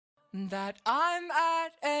that I'm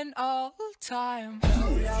at an all-time.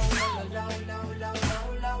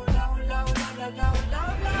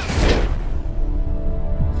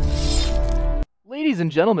 Ladies and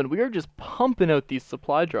gentlemen, we are just pumping out these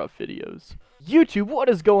supply drop videos. YouTube, what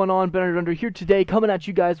is going on? Dunndurr here today, coming at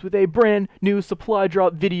you guys with a brand new supply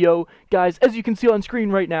drop video. Guys, as you can see on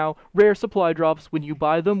screen right now, rare supply drops, when you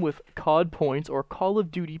buy them with COD points, or Call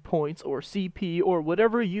of Duty points, or CP, or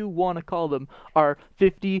whatever you want to call them, are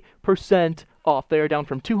 50% off. They are down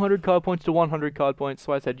from 200 COD points to 100 COD points,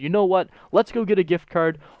 so I said, you know what, let's go get a gift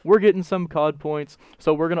card. We're getting some COD points,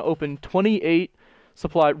 so we're going to open 28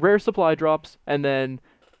 rare supply drops, and then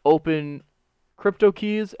open crypto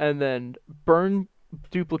keys, and then burn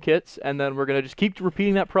duplicates, and then we're gonna just keep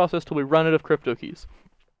repeating that process till we run out of crypto keys.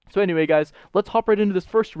 So anyway, guys, let's hop right into this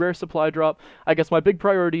first rare supply drop. I guess my big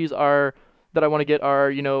priorities are that I want to get are,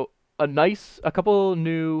 you know, a couple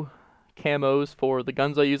new camos for the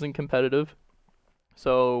guns I use in competitive.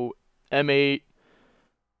 So M8,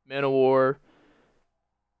 Man of War,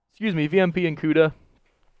 VMP and Kuda.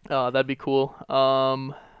 That'd be cool.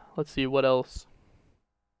 Let's see, what else?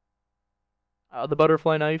 The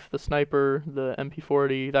butterfly knife, the sniper, the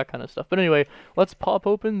MP40, that kind of stuff. But anyway, let's pop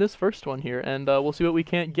open this first one here, and we'll see what we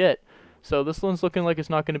can't get. So this one's looking like it's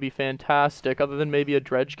not going to be fantastic, other than maybe a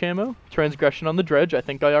dredge camo. Transgression on the dredge, I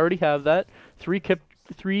think I already have that. Three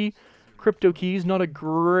crypto keys, not a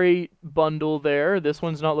great bundle there. This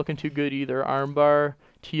one's not looking too good either. Armbar,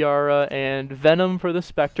 tiara, and venom for the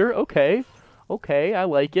specter. Okay. Okay, I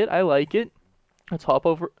like it, I like it. Let's hop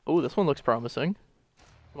over. Oh, this one looks promising.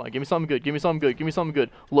 Come on, give me something good, give me something good, give me something good.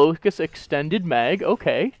 Locust extended mag,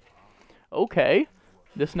 okay. Okay.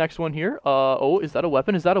 This next one here, oh, is that a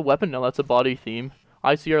weapon? Is that a weapon? No, that's a body theme.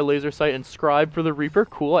 ICR laser sight and scribe for the Reaper.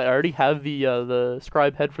 Cool, I already have the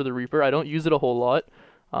scribe head for the Reaper. I don't use it a whole lot,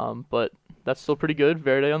 but that's still pretty good.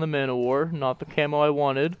 Verde on the Man of War, not the camo I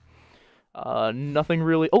wanted. Nothing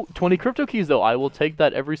really. Oh, 20 crypto keys though, I will take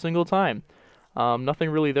that every single time. Nothing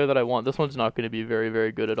really there that I want. This one's not going to be very,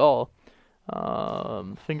 very good at all.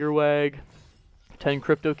 Finger wag. 10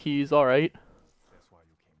 crypto keys, alright.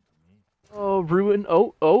 Oh, ruin.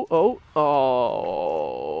 Oh.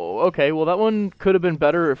 Okay, well that one could have been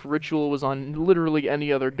better if Ritual was on literally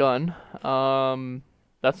any other gun.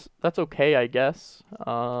 That's okay, I guess.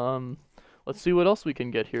 Let's see what else we can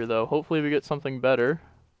get here, though. Hopefully we get something better.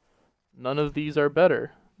 None of these are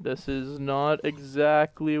better. This is not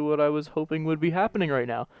exactly what I was hoping would be happening right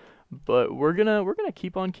now, but we're gonna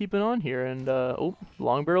keep on keeping on here. And oh,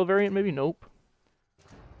 long barrel variant maybe. Nope.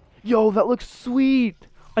 Yo, that looks sweet.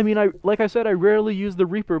 I mean, like I said, I rarely use the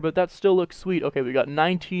Reaper, but that still looks sweet. Okay, we got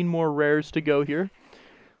 19 more rares to go here.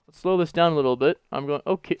 Let's slow this down a little bit. I'm going.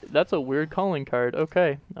 Okay, that's a weird calling card.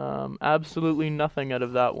 Okay, absolutely nothing out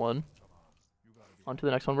of that one. On to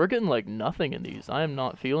the next one. We're getting like nothing in these. I am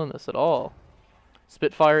not feeling this at all.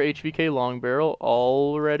 Spitfire HVK long barrel,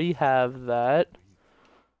 already have that.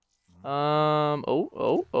 Oh.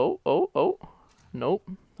 Nope,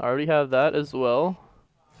 I already have that as well.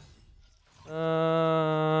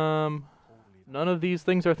 None of these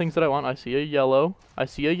things are things that I want. I see a yellow.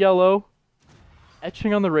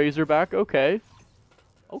 Etching on the Razorback, okay.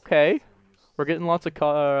 Okay. We're getting lots of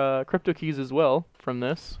crypto keys as well from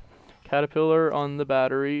this. Caterpillar on the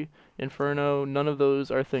battery. Inferno, none of those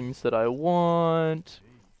are things that I want.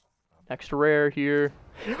 Next rare here.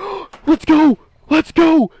 Let's go! Let's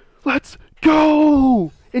go! Let's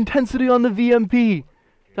go! Intensity on the VMP.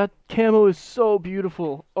 That camo is so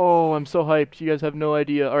beautiful. Oh, I'm so hyped. You guys have no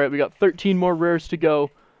idea. Alright, we got 13 more rares to go.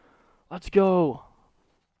 Let's go.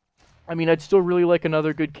 I mean, I'd still really like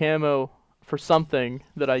another good camo for something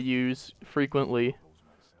that I use frequently.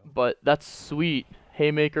 But that's sweet.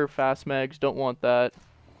 Haymaker, fast mags, don't want that.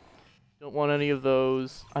 Don't want any of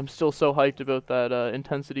those. I'm still so hyped about that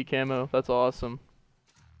intensity camo. That's awesome.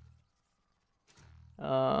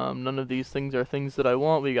 None of these things are things that I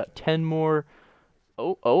want. We got 10 more.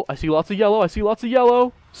 Oh, I see lots of yellow.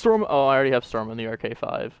 Storm. Oh, I already have Storm on the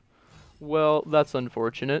RK5. Well, that's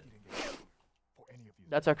unfortunate.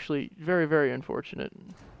 That's actually very, very unfortunate.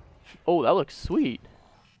 Oh, that looks sweet.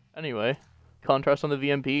 Anyway, contrast on the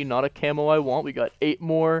VMP. Not a camo I want. We got 8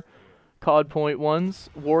 more COD point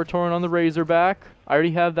ones. War Torn on the Razorback. I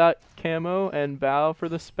already have that camo. And Bow for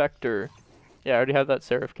the Spectre. Yeah, I already have that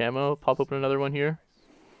Seraph camo. Pop open another one here.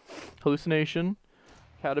 Hallucination.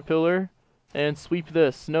 Caterpillar. And sweep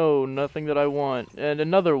this. No, nothing that I want. And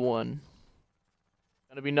another one.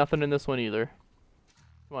 Gonna be nothing in this one either.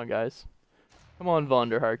 Come on, guys. Come on,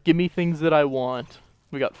 Dunndurr. Give me things that I want.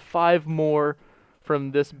 We got 5 more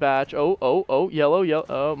from this batch. Oh, yellow,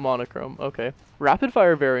 oh, monochrome. Okay. Rapid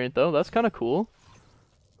fire variant, though. That's kind of cool.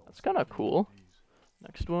 That's kind of cool.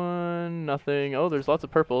 Next one, nothing. Oh, there's lots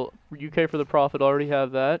of purple. UK for the profit, already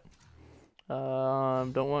have that.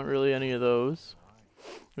 Don't want really any of those.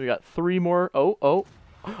 We got 3 more. Oh.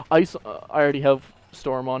 Ice. I already have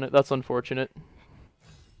Storm on it. That's unfortunate.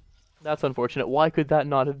 That's unfortunate. Why could that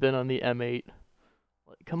not have been on the M8?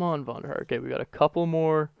 Like, come on, Dunndurr. Okay, we got a couple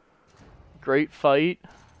more. Great fight.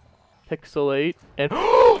 Pixelate. And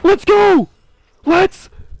let's go! Let's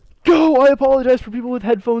go! I apologize for people with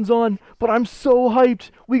headphones on, but I'm so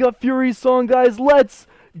hyped. We got Fury's song, guys. Let's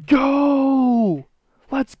go!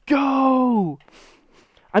 Let's go!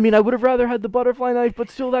 I mean, I would have rather had the butterfly knife, but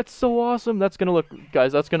still, that's so awesome. That's gonna look,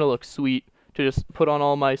 guys, that's gonna look sweet to just put on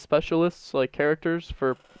all my specialists, like characters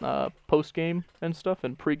for post-game and stuff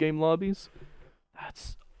and pre-game lobbies.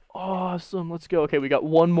 That's awesome. Let's go. Okay, we got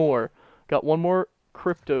one more. Got one more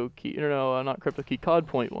crypto key. No, not crypto key. COD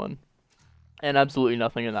point one. And absolutely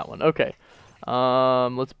nothing in that one. Okay.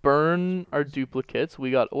 Let's burn our duplicates.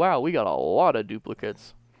 Wow, we got a lot of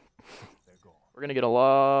duplicates. We're gonna get a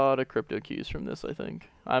lot of crypto keys from this, I think.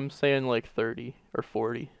 I'm saying like 30 or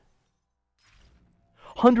 40.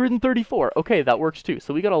 134. Okay, that works too.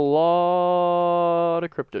 So we got a lot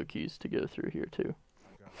of crypto keys to go through here too.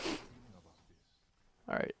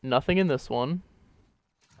 Alright, nothing in this one.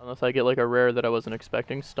 Unless I get like a rare that I wasn't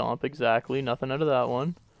expecting. Stomp, exactly. Nothing out of that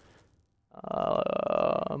one.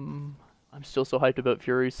 I'm still so hyped about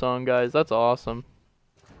Fury's song, guys. That's awesome.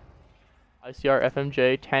 ICR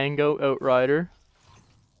FMJ, Tango Outrider.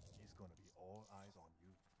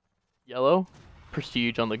 Yellow.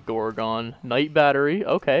 Prestige on the Gorgon. Night Battery.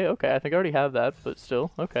 Okay. I think I already have that, but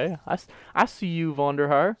still. Okay. I see you,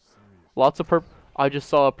 Dunndurr. Lots of purple. I just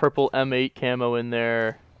saw a purple M8 camo in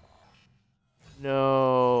there.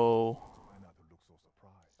 No.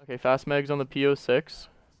 Okay, Fast Mags on the PO6.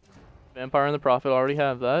 Vampire and the Prophet, already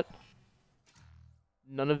have that.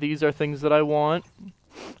 None of these are things that I want.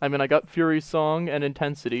 I mean, I got Fury's song and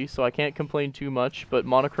Intensity, so I can't complain too much, but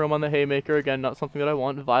Monochrome on the Haymaker, again, not something that I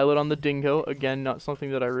want. Violet on the Dingo, again, not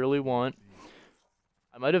something that I really want.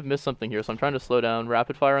 I might have missed something here, so I'm trying to slow down.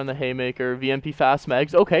 Rapid Fire on the Haymaker, VMP Fast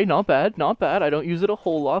Mags. Okay, not bad, not bad. I don't use it a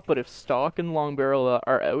whole lot, but if Stock and Long Barrel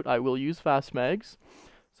are out, I will use Fast Mags.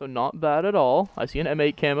 So not bad at all. I see an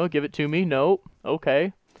M8 camo, give it to me. Nope.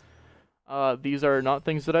 Okay. These are not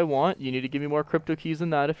things that I want. You need to give me more crypto keys than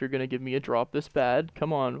that if you're going to give me a drop this bad.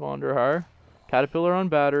 Come on, Dunndurr. Caterpillar on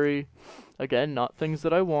battery. Again, not things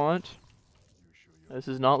that I want. This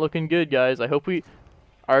is not looking good, guys. I hope we...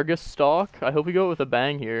 Argus stock. I hope we go with a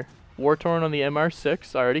bang here. War Torn on the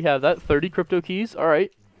MR6. I already have that. 30 crypto keys.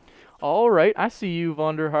 Alright. Alright, I see you,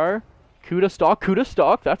 Dunndurr. Kuda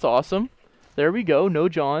stock. That's awesome. There we go. No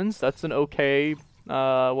Johns. That's an okay...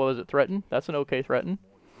 what was it? Threaten? That's an okay threaten.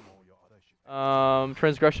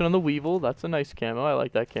 Transgression on the Weevil. That's a nice camo. I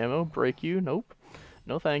like that camo. Break you. Nope.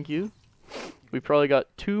 No thank you. We probably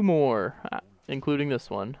got 2 more, including this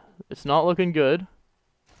one. It's not looking good.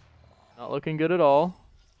 Not looking good at all.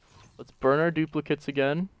 Let's burn our duplicates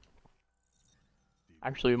again.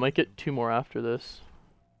 Actually, we might get 2 more after this.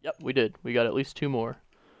 Yep, we did. We got at least 2 more.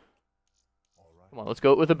 Come on, let's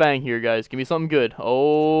go with a bang here, guys. Give me something good.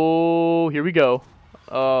 Oh, here we go.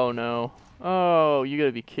 Oh, no. Oh, you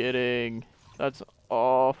gotta be kidding. That's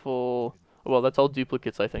awful. Well, that's all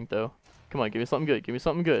duplicates, I think, though. Come on, give me something good. Give me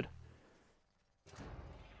something good.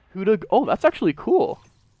 Kuda. Oh, that's actually cool.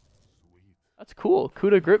 That's cool.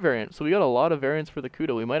 Kuda Grip variant. So we got a lot of variants for the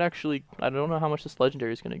Kuda. We might actually... I don't know how much this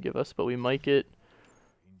legendary is going to give us, but we might get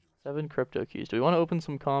 7 crypto keys. Do we want to open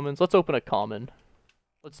some commons? Let's open a common.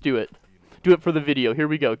 Let's do it. Do it for the video. Here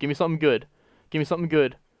we go. Give me something good. Give me something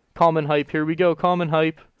good. Common hype. Here we go. Common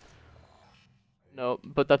hype. No,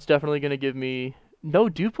 but that's definitely going to give me... No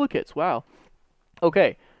duplicates. Wow.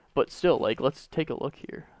 Okay. But still, like, let's take a look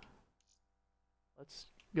here. Let's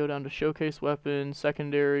go down to showcase weapons,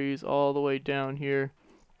 secondaries, all the way down here.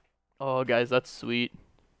 Oh, guys, that's sweet.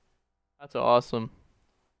 That's awesome.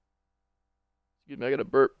 Excuse me, I got a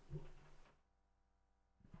burp.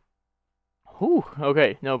 Whew,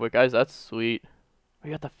 okay. No, but guys, that's sweet.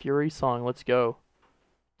 We got the Fury song. Let's go.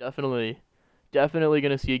 Definitely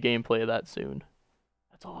gonna see a gameplay of that soon.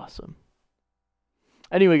 That's awesome.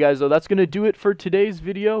 Anyway, guys, though, that's gonna do it for today's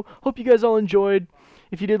video. Hope you guys all enjoyed.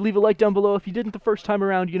 If you did, leave a like down below. If you didn't the first time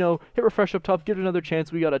around, you know, hit refresh up top, give it another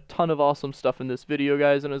chance. We got a ton of awesome stuff in this video,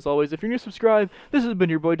 guys. And as always, if you're new, subscribe. This has been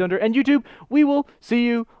your boy Dunndurr, and YouTube, we will see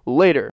you later.